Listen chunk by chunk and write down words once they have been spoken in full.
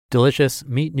Delicious,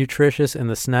 meat nutritious, and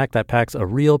the snack that packs a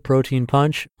real protein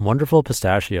punch, Wonderful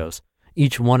Pistachios.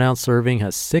 Each 1 ounce serving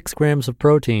has 6 grams of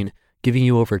protein, giving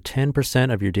you over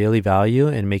 10% of your daily value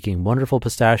and making Wonderful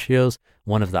Pistachios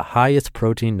one of the highest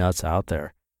protein nuts out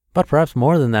there. But perhaps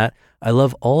more than that, I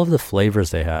love all of the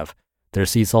flavors they have. Their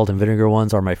sea salt and vinegar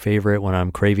ones are my favorite when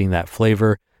I'm craving that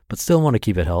flavor, but still want to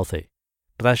keep it healthy.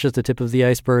 But that's just the tip of the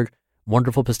iceberg.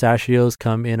 Wonderful Pistachios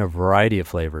come in a variety of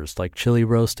flavors like chili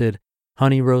roasted,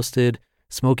 honey roasted,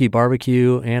 smoky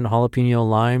barbecue, and jalapeno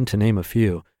lime, to name a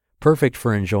few. Perfect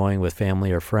for enjoying with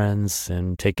family or friends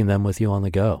and taking them with you on the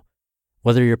go.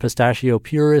 Whether you're a pistachio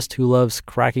purist who loves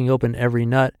cracking open every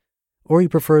nut, or you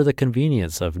prefer the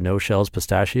convenience of no-shells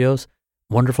pistachios,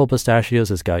 Wonderful Pistachios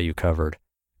has got you covered.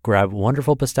 Grab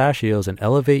Wonderful Pistachios and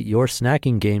elevate your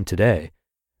snacking game today.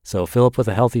 So fill up with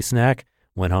a healthy snack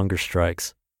when hunger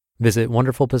strikes. Visit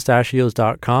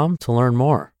wonderfulpistachios.com to learn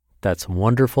more. That's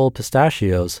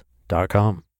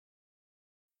wonderfulpistachios.com.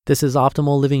 This is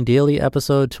Optimal Living Daily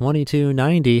episode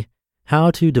 2290,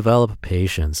 How to Develop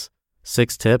Patience.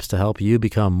 6 tips to help you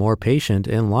become more patient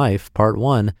in life, part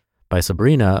 1, by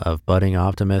Sabrina of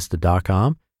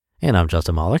buddingoptimist.com. And I'm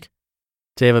Justin Malik.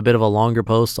 Today I have a bit of a longer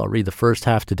post. I'll read the first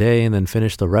half today and then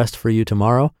finish the rest for you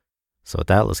tomorrow. So with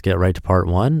that, let's get right to part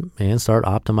 1 and start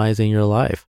optimizing your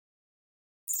life.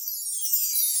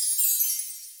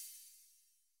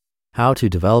 How to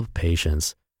Develop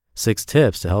Patience. 6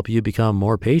 tips to help you become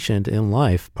more patient in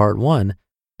life, part 1,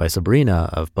 by Sabrina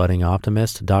of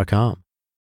buddingoptimist.com.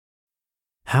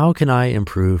 How can I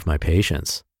improve my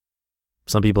patience?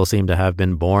 Some people seem to have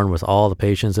been born with all the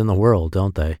patience in the world,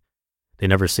 don't they? They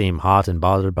never seem hot and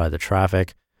bothered by the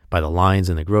traffic, by the lines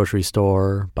in the grocery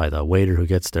store, by the waiter who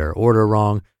gets their order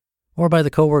wrong, or by the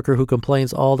coworker who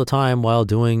complains all the time while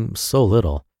doing so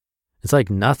little. It's like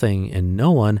nothing and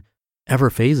no one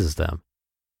ever phases them.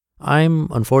 I'm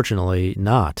unfortunately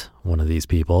not one of these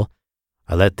people.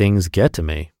 I let things get to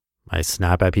me. I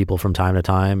snap at people from time to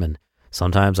time, and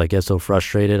sometimes I get so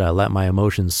frustrated I let my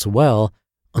emotions swell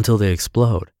until they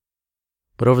explode.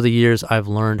 But over the years, I've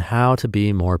learned how to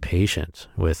be more patient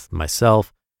with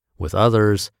myself, with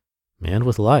others, and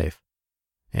with life.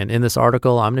 And in this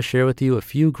article, I'm going to share with you a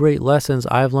few great lessons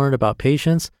I've learned about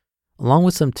patience, along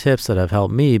with some tips that have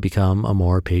helped me become a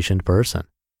more patient person.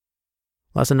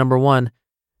 Lesson number 1,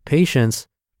 patience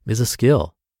is a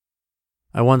skill.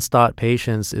 I once thought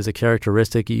patience is a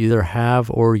characteristic you either have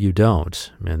or you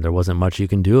don't, and there wasn't much you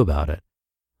can do about it,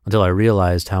 until I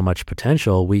realized how much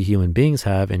potential we human beings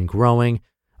have in growing,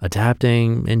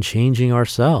 adapting, and changing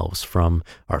ourselves, from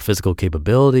our physical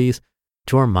capabilities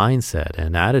to our mindset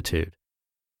and attitude.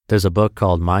 There's a book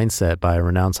called Mindset by a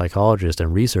renowned psychologist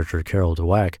and researcher, Carol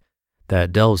Dweck,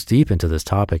 that delves deep into this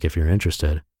topic if you're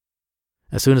interested.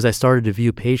 As soon as I started to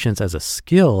view patience as a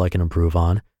skill I can improve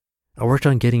on, I worked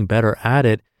on getting better at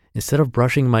it instead of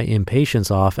brushing my impatience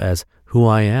off as who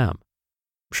I am.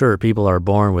 Sure, people are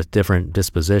born with different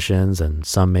dispositions and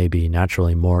some may be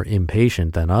naturally more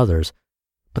impatient than others,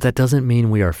 but that doesn't mean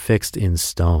we are fixed in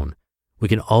stone. We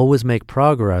can always make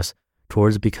progress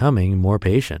towards becoming more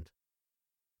patient.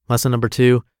 Lesson number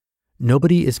 2,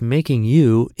 nobody is making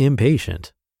you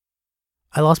impatient.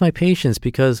 I lost my patience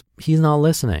because he's not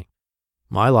listening.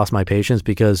 I lost my patience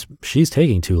because she's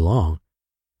taking too long.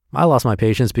 I lost my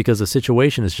patience because the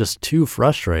situation is just too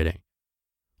frustrating.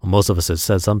 Well, most of us have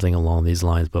said something along these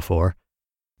lines before,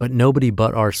 but nobody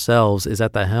but ourselves is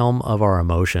at the helm of our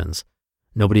emotions.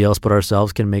 Nobody else but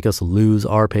ourselves can make us lose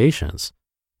our patience.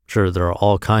 Sure, there are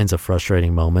all kinds of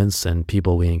frustrating moments and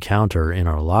people we encounter in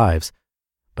our lives,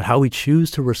 but how we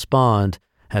choose to respond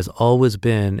has always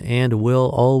been and will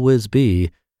always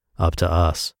be up to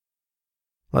us.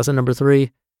 Lesson number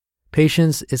 3,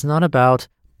 patience is not about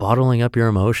bottling up your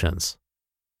emotions.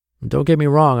 Don't get me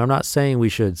wrong, I'm not saying we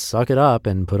should suck it up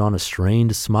and put on a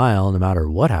strained smile no matter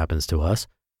what happens to us.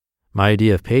 My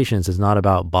idea of patience is not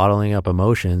about bottling up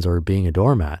emotions or being a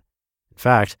doormat. In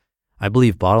fact, I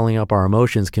believe bottling up our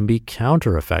emotions can be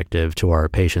counter-effective to our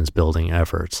patience-building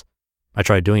efforts. I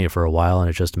tried doing it for a while and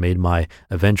it just made my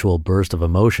eventual burst of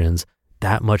emotions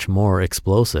that much more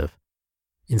explosive.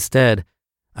 Instead,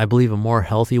 I believe a more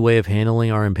healthy way of handling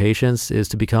our impatience is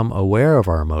to become aware of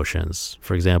our emotions.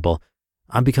 For example,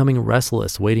 I'm becoming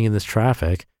restless waiting in this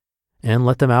traffic, and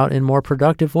let them out in more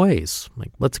productive ways.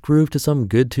 Like, let's groove to some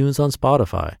good tunes on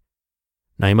Spotify.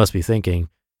 Now you must be thinking,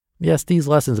 yes, these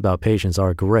lessons about patience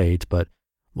are great, but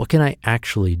what can I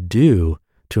actually do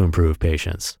to improve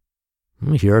patience?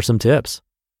 Here are some tips.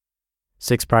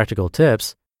 6 practical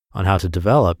tips on how to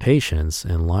develop patience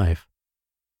in life.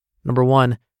 Number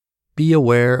 1, be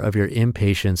aware of your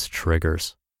impatience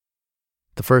triggers.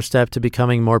 The first step to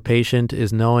becoming more patient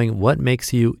is knowing what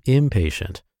makes you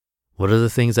impatient. What are the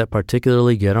things that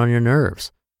particularly get on your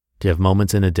nerves? Do you have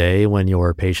moments in a day when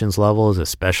your patience level is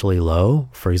especially low?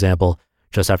 For example,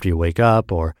 just after you wake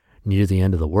up or near the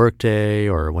end of the workday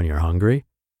or when you're hungry?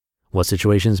 What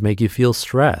situations make you feel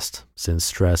stressed, since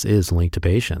stress is linked to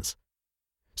patience?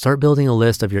 Start building a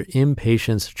list of your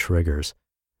impatience triggers.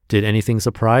 Did anything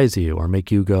surprise you or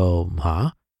make you go,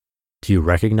 huh? Do you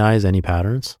recognize any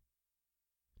patterns?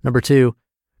 Number 2,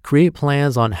 create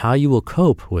plans on how you will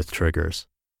cope with triggers.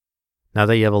 Now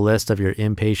that you have a list of your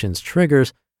impatience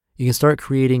triggers, you can start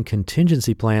creating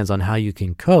contingency plans on how you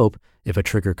can cope if a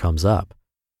trigger comes up.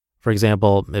 For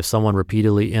example, if someone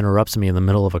repeatedly interrupts me in the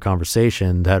middle of a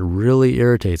conversation that really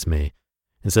irritates me,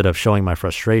 instead of showing my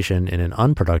frustration in an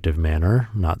unproductive manner,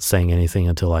 not saying anything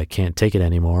until I can't take it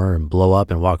anymore and blow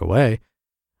up and walk away,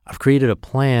 I've created a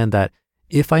plan that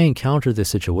if I encounter this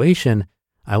situation,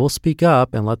 I will speak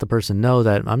up and let the person know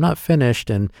that I'm not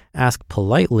finished and ask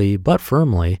politely but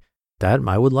firmly that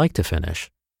I would like to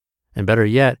finish. And better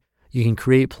yet, you can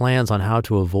create plans on how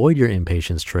to avoid your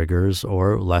impatience triggers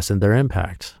or lessen their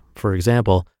impact. For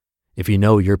example, if you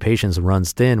know your patience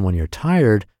runs thin when you're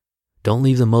tired, don't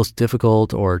leave the most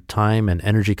difficult or time and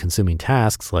energy consuming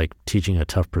tasks like teaching a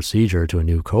tough procedure to a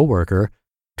new coworker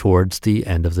towards the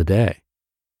end of the day.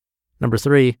 Number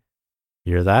 3,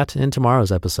 hear that in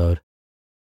tomorrow's episode.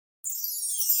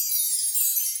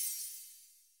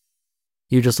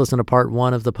 You just listened to part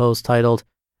 1 of the post titled,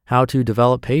 How to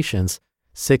Develop Patience,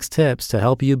 6 Tips to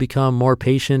Help You Become More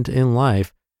Patient in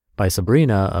Life by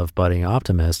Sabrina of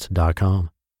buddingoptimist.com.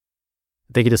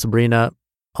 Thank you to Sabrina.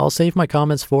 I'll save my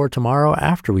comments for tomorrow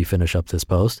after we finish up this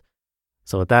post.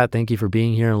 So with that, thank you for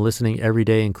being here and listening every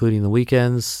day, including the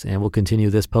weekends, and we'll continue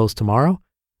this post tomorrow,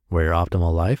 where your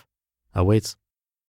optimal life awaits.